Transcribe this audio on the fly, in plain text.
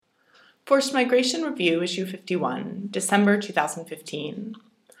Forced Migration Review, Issue 51, December 2015.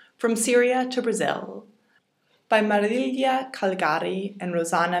 From Syria to Brazil, by Marilia Calgari and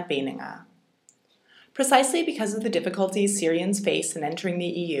Rosanna Beininger. Precisely because of the difficulties Syrians face in entering the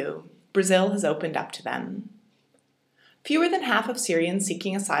EU, Brazil has opened up to them. Fewer than half of Syrians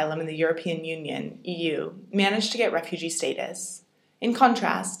seeking asylum in the European Union, EU, managed to get refugee status. In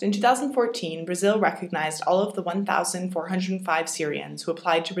contrast, in 2014, Brazil recognized all of the 1,405 Syrians who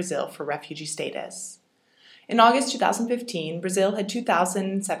applied to Brazil for refugee status. In August 2015, Brazil had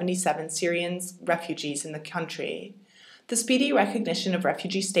 2,077 Syrian refugees in the country. The speedy recognition of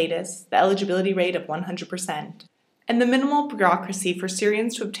refugee status, the eligibility rate of 100%, and the minimal bureaucracy for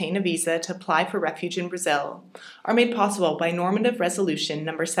Syrians to obtain a visa to apply for refuge in Brazil are made possible by Normative Resolution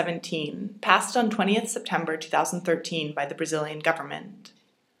No. 17, passed on 20th September 2013 by the Brazilian government.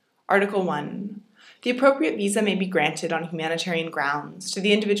 Article 1. The appropriate visa may be granted on humanitarian grounds to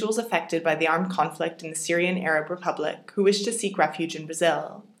the individuals affected by the armed conflict in the Syrian Arab Republic who wish to seek refuge in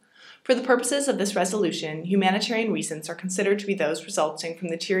Brazil. For the purposes of this resolution, humanitarian reasons are considered to be those resulting from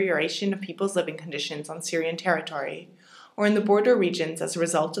the deterioration of people's living conditions on Syrian territory, or in the border regions as a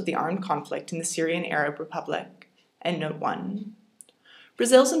result of the armed conflict in the Syrian Arab Republic. Endnote 1.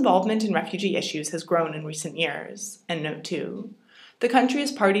 Brazil's involvement in refugee issues has grown in recent years. Endnote 2. The country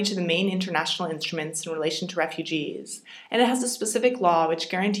is party to the main international instruments in relation to refugees, and it has a specific law which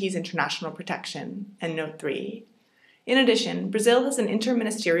guarantees international protection. Endnote 3. In addition, Brazil has an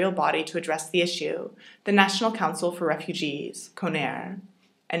interministerial body to address the issue, the National Council for Refugees, CONER.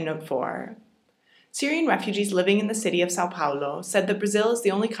 Endnote 4. Syrian refugees living in the city of São Paulo said that Brazil is the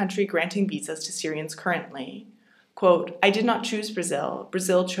only country granting visas to Syrians currently. Quote, "I did not choose Brazil,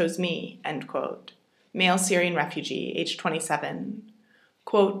 Brazil chose me," end quote. Male Syrian refugee, age 27.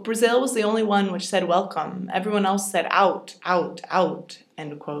 Quote, "Brazil was the only one which said welcome, everyone else said out, out, out,"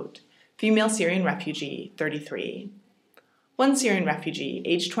 end quote. Female Syrian refugee, 33. One Syrian refugee,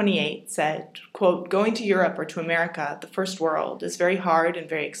 age 28, said, quote, "Going to Europe or to America, the first world, is very hard and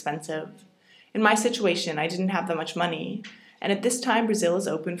very expensive. In my situation, I didn't have that much money, and at this time Brazil is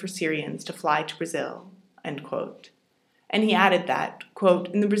open for Syrians to fly to Brazil," end quote. And he added that, quote,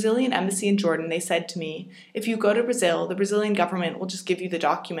 "In the Brazilian embassy in Jordan, they said to me, if you go to Brazil, the Brazilian government will just give you the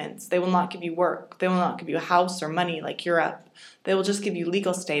documents. They will not give you work. They will not give you a house or money like Europe. They will just give you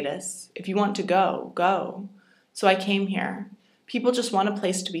legal status. If you want to go, go. So I came here. People just want a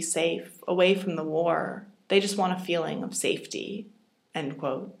place to be safe, away from the war. They just want a feeling of safety," end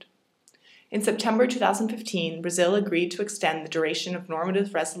quote. In September 2015, Brazil agreed to extend the duration of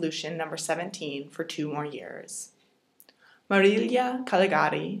Normative Resolution No. 17 for 2 more years. Marilia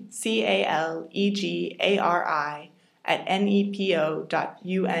Calgari, CALEGARI, at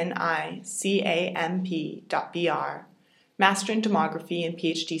nepo.unicamp.br, Master in Demography and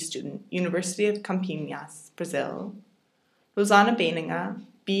PhD student, University of Campinas, Brazil. Rosanna Beininger,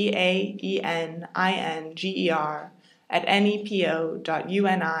 BAENINGER, at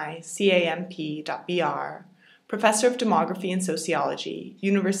nepo.unicamp.br, Professor of Demography and Sociology,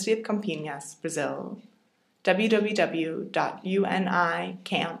 University of Campinas, Brazil.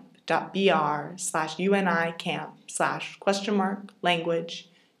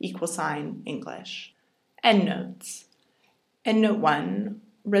 www.unicamp.br/unicamp/?language=English. Endnotes. Endnote 1.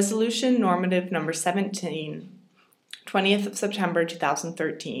 Resolution Normative No. 17, 20th of September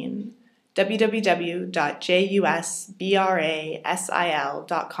 2013.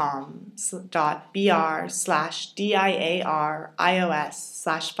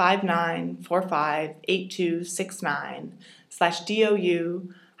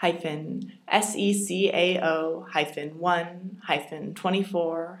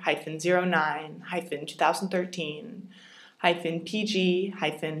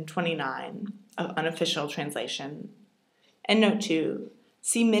 unofficial translation. Endnote 2.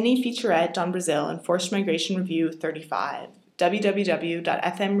 See mini featurette on Brazil in Forced Migration Review 35,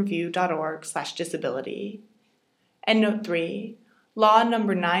 www.fmreview.org/disability. Endnote 3. Law No.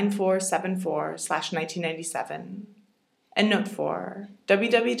 9474/1997. Endnote 4.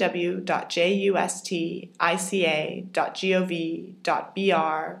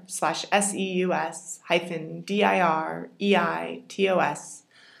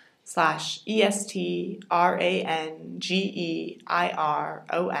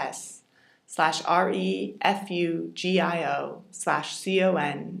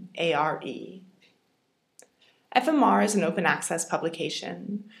 FMR is an open access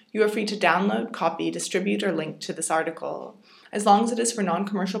publication. You are free to download, copy, distribute, or link to this article, as long as it is for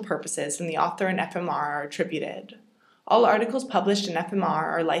non-commercial purposes and the author and FMR are attributed. All articles published in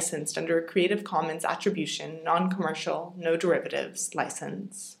FMR are licensed under a Creative Commons Attribution, Non-Commercial, No Derivatives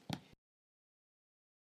license.